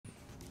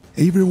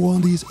Hey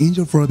everyone, this is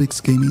Angel for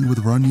Remake Gaming with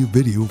a brand new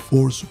video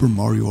for Super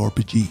Mario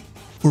RPG.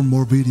 For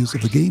more videos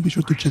of the game, be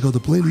sure to check out the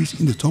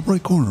playlist in the top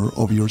right corner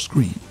of your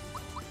screen.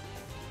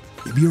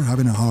 If you're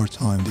having a hard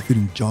time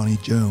defeating Johnny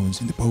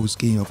Jones in the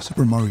post-game of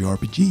Super Mario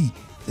RPG,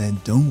 then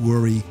don't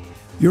worry,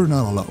 you're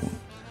not alone.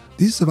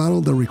 This is a battle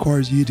that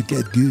requires you to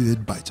get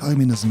good by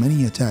timing as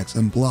many attacks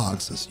and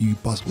blocks as you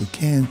possibly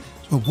can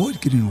to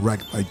avoid getting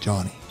wrecked by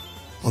Johnny.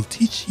 I'll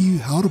teach you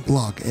how to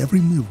block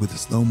every move with a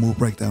slow-mo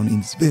breakdown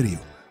in this video,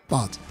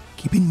 but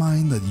keep in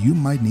mind that you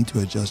might need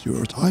to adjust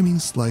your timing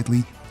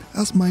slightly,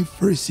 as my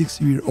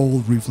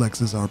 36-year-old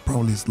reflexes are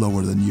probably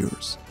slower than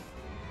yours.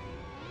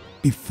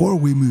 Before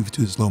we move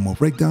to the slow-mo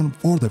breakdown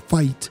for the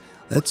fight,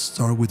 let's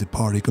start with the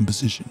party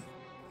composition.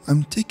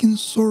 I'm taking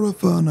sort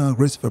of an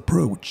aggressive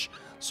approach,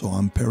 so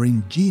I'm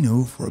pairing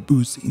Gino for a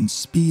boost in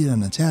speed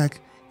and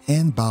attack,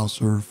 and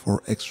Bowser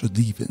for extra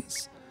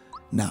defense.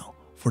 Now,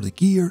 for the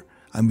gear,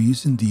 I'm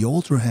using the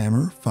Ultra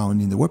Hammer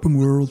found in the weapon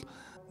world,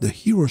 the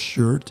Hero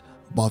Shirt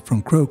bought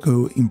from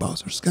Croco in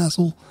Bowser's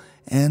Castle,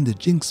 and the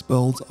Jinx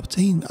belt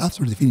obtained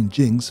after defeating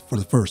Jinx for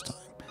the first time,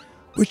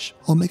 which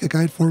I'll make a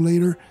guide for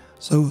later,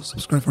 so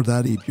subscribe for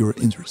that if you're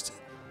interested.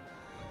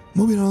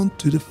 Moving on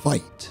to the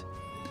fight.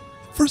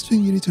 First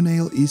thing you need to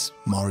nail is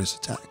Mario's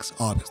attacks,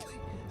 obviously,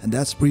 and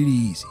that's pretty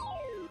easy.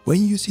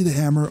 When you see the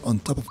hammer on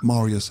top of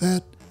Mario's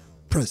head,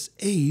 press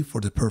A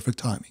for the perfect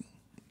timing.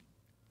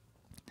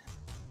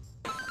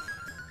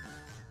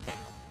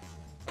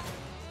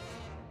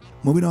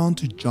 Moving on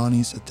to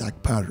Johnny's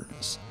attack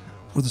patterns.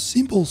 For the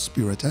simple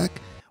spear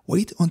attack,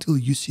 wait until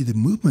you see the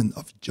movement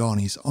of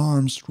Johnny's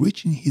arms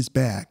reaching his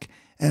back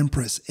and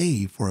press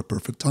A for a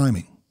perfect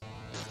timing.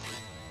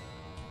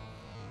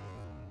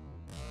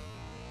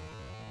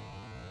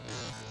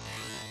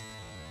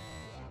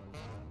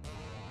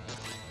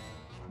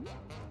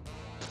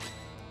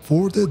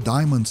 For the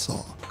Diamond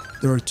Saw,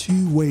 there are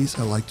two ways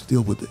I like to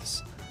deal with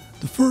this.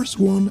 The first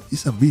one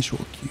is a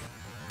visual cue.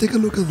 Take a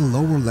look at the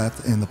lower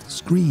left end of the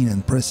screen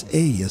and press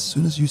A as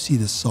soon as you see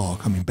the saw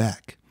coming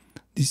back.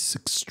 This is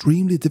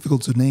extremely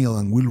difficult to nail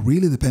and will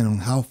really depend on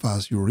how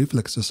fast your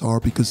reflexes are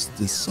because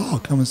the saw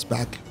comes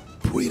back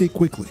pretty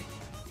quickly.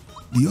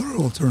 The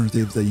other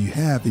alternative that you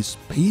have is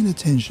paying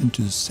attention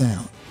to the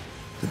sound.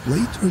 The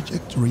blade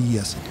trajectory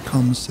as it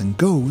comes and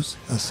goes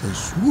has a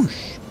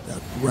swoosh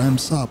that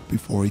ramps up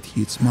before it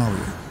hits Mario.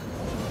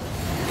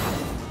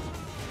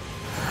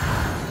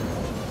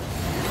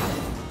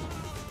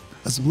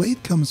 As the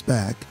blade comes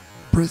back,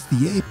 press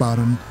the A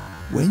button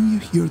when you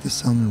hear the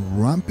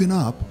sound ramping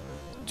up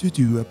to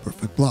do a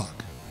perfect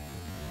block.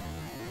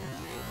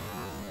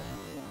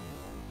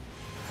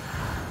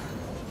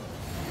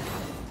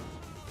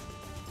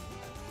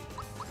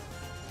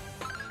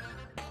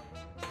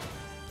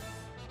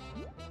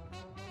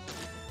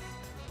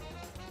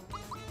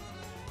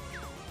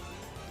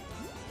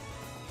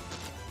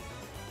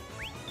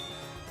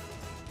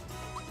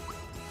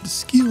 The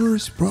skewer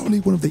is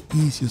probably one of the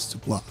easiest to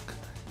block.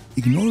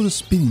 Ignore the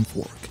spinning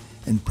fork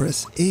and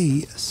press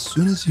A as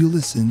soon as you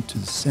listen to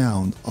the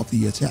sound of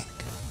the attack.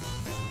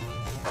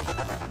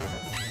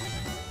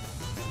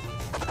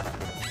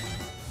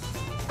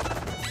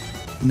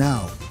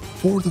 Now,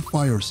 for the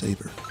Fire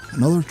Saver,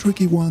 another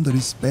tricky one that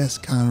is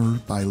best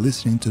countered by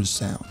listening to the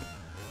sound.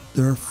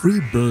 There are 3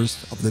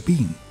 bursts of the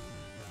beam,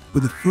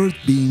 with the first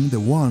being the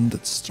one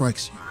that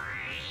strikes you.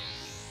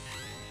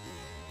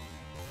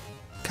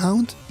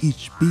 Count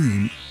each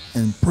beam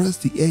and press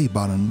the A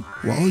button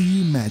while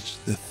you match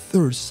the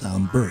third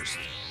sound burst.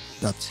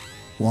 That's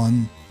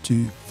 1,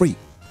 2, 3.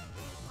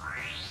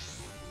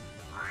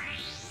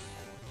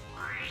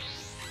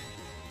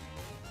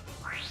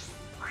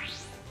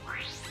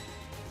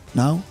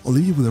 Now, I'll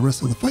leave you with the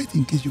rest of the fight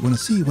in case you want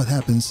to see what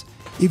happens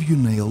if you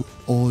nail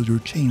all your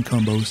chain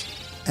combos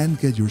and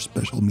get your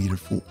special meter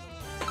full.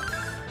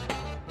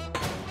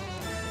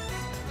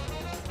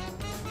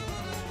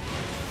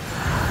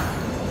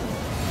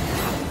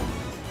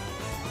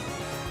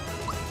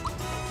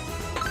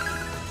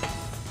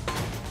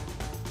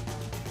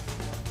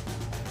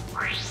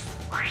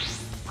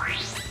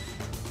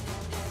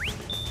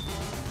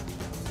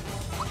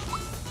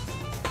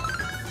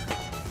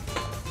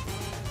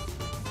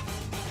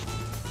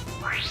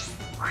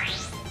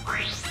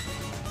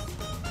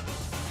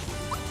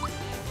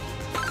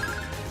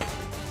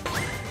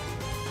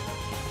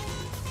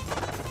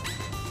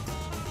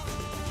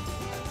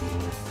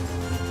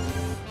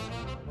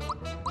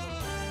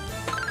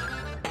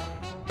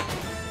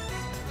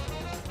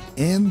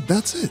 And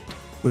that's it.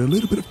 With a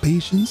little bit of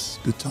patience,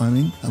 good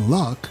timing, and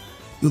luck,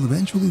 you'll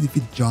eventually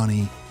defeat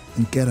Johnny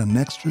and get an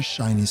extra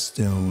shiny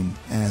stone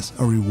as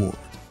a reward.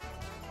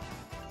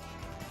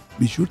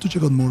 Be sure to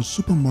check out more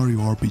Super Mario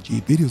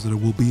RPG videos that I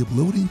will be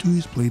uploading to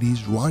his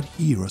playlist right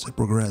here as I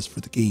progress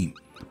through the game.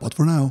 But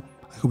for now,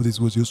 I hope this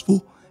was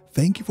useful,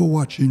 thank you for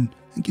watching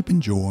and keep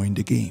enjoying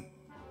the game.